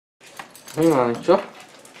Gente, ó.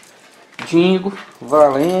 Dingo,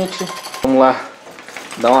 Valente. Vamos lá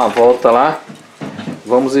dar uma volta lá.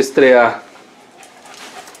 Vamos estrear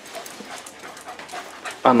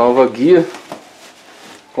a nova guia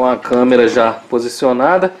com a câmera já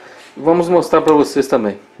posicionada. E vamos mostrar para vocês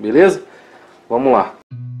também, beleza? Vamos lá.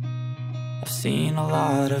 I've seen a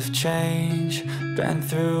lot of change, been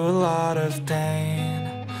through a lot of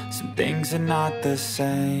pain. Some things are not the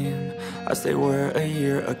same as they were a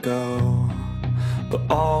year ago, but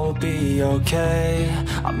all will be okay.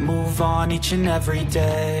 I move on each and every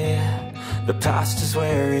day. The past is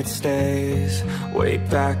where it stays, way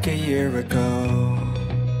back a year ago.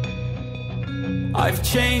 I've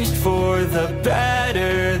changed for the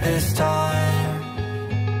better this time.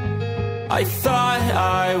 I thought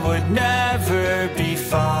I would never be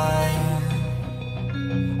fine.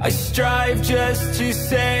 I strive just to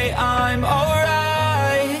say I'm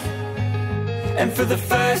alright, and for the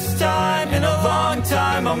first time in a long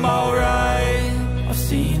time I'm alright. I've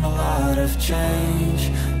seen a lot of change,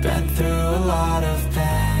 been through a lot of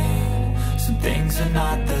pain. Some things are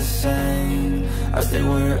not the same as they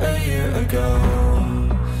were a year ago,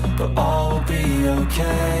 but all will be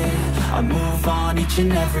okay. I move on each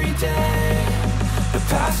and every day. The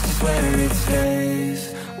past is where it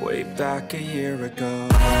stays, way back a year ago.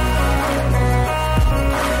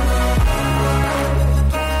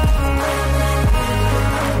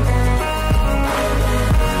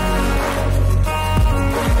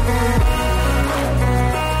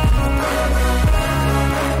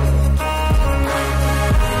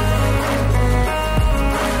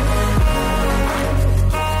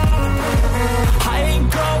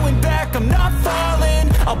 I'm not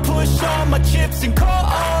falling, I'll push all my chips and call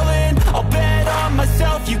all in. I'll bet on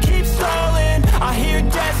myself, you keep stalling. I hear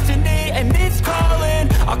destiny and it's calling.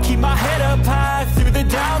 I'll keep my head up high through the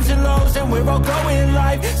downs and lows, and we're all going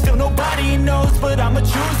live. Still nobody knows, but I'ma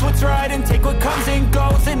choose what's right and take what comes and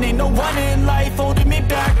goes. And ain't no one in life holding me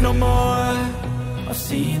back no more. I've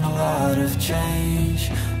seen a lot of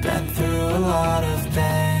change, been through a lot of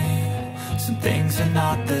pain. Some things are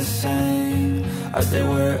not the same as they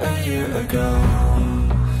were a year ago,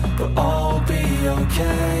 but all will be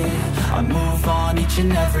okay. I move on each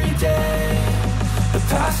and every day. The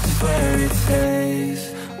past is where it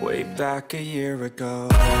stays, way back a year ago.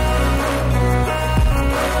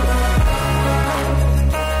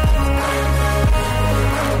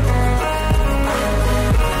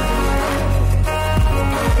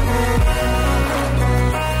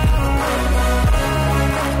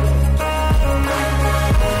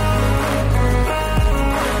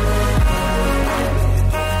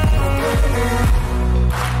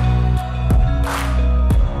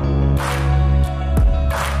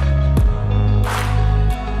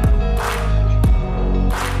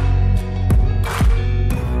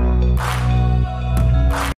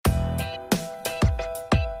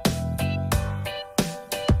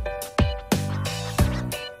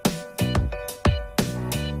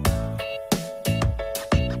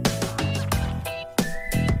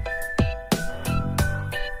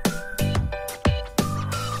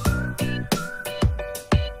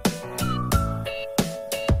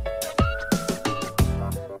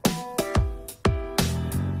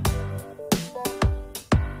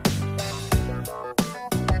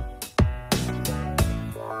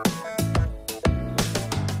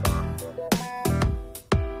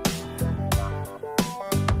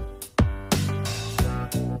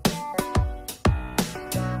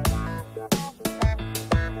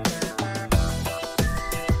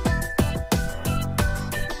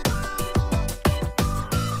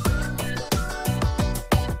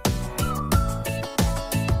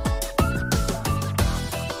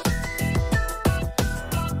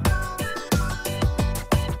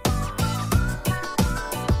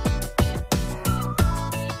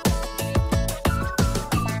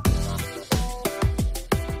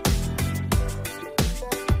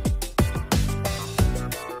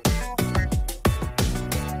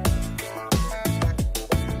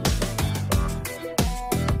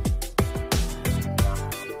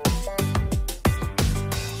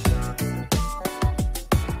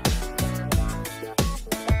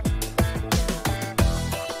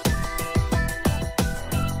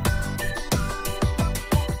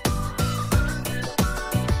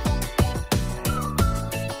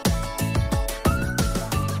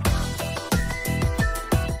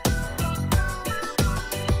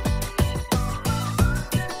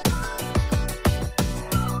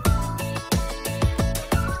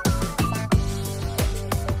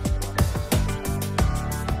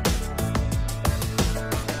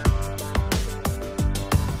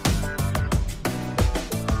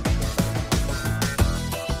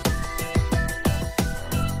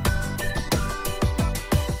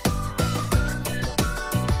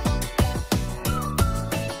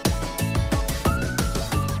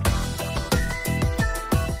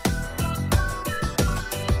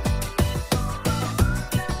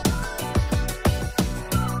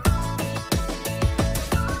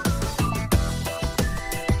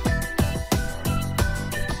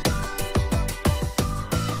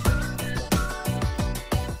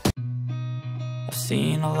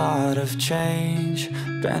 seen a lot of change,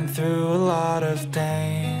 been through a lot of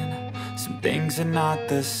pain. Some things are not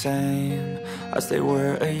the same as they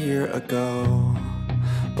were a year ago,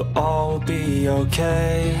 but all will be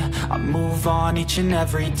okay. I move on each and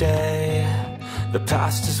every day. The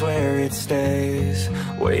past is where it stays,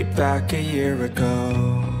 way back a year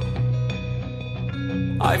ago.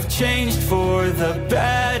 I've changed for the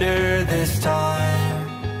better this time.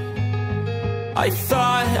 I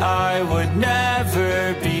thought I would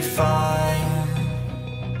never be fine.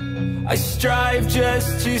 I strive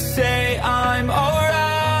just to say I'm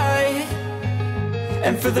alright,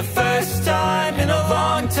 and for the first time in a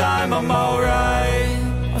long time I'm alright.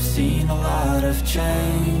 I've seen a lot of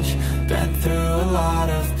change, been through a lot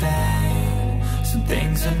of pain. Some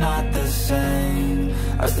things are not the same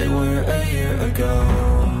as they were a year ago,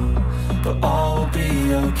 but all will be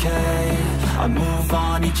okay. I move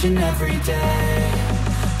on each and every day.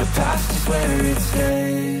 The past is where it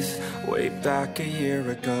stays, way back a year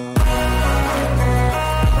ago.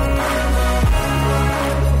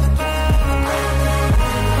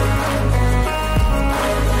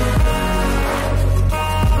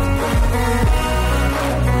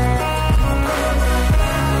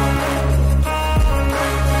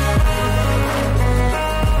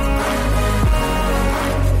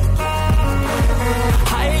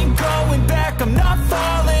 I'm not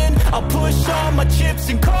falling, I'll push all my chips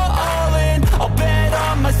and call all in. I'll bet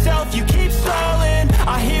on myself, you keep stalling.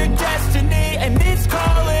 I hear destiny and it's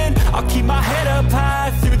calling. I'll keep my head up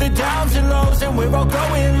high through the downs and lows, and we're all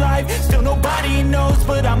going live. Still nobody knows,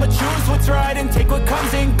 but I'ma choose what's right and take what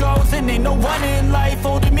comes and goes. And ain't no one in life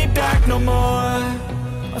holding me back no more.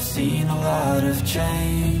 I've seen a lot of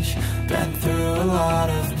change, been through a lot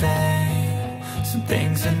of pain. Some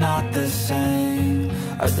things are not the same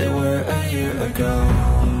as they were a year ago,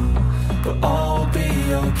 but all will be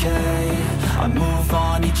okay. I move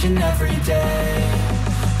on each and every day.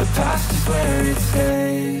 The past is where it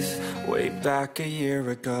stays, way back a year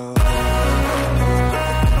ago.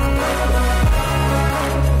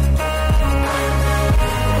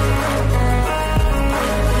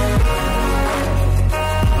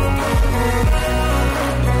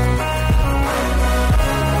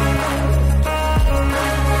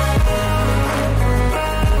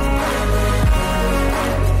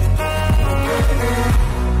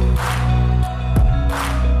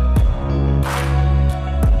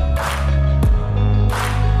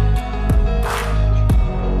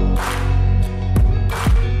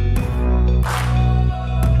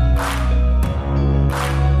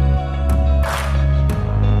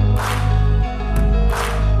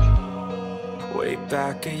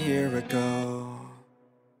 Back a year ago.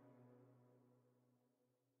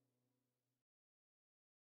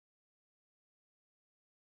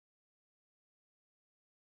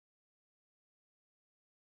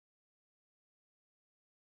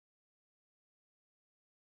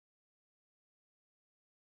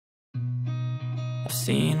 I've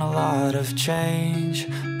seen a lot of change,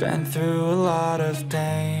 been through a lot of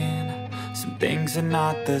pain. Some things are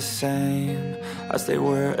not the same as they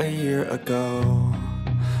were a year ago,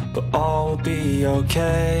 but all will be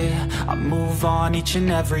okay. I move on each and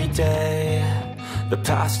every day. The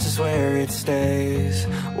past is where it stays,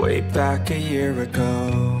 way back a year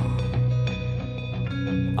ago.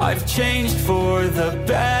 I've changed for the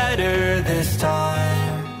better this time.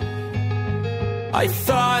 I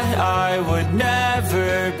thought I would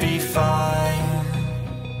never be fine.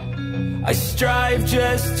 I strive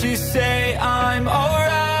just to say I'm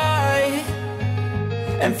alright,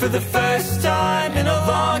 and for the first time in a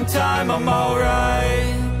long time I'm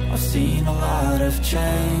alright. I've seen a lot of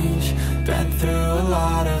change, been through a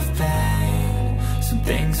lot of pain. Some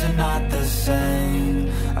things are not the same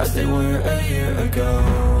as they were a year ago,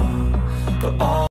 but all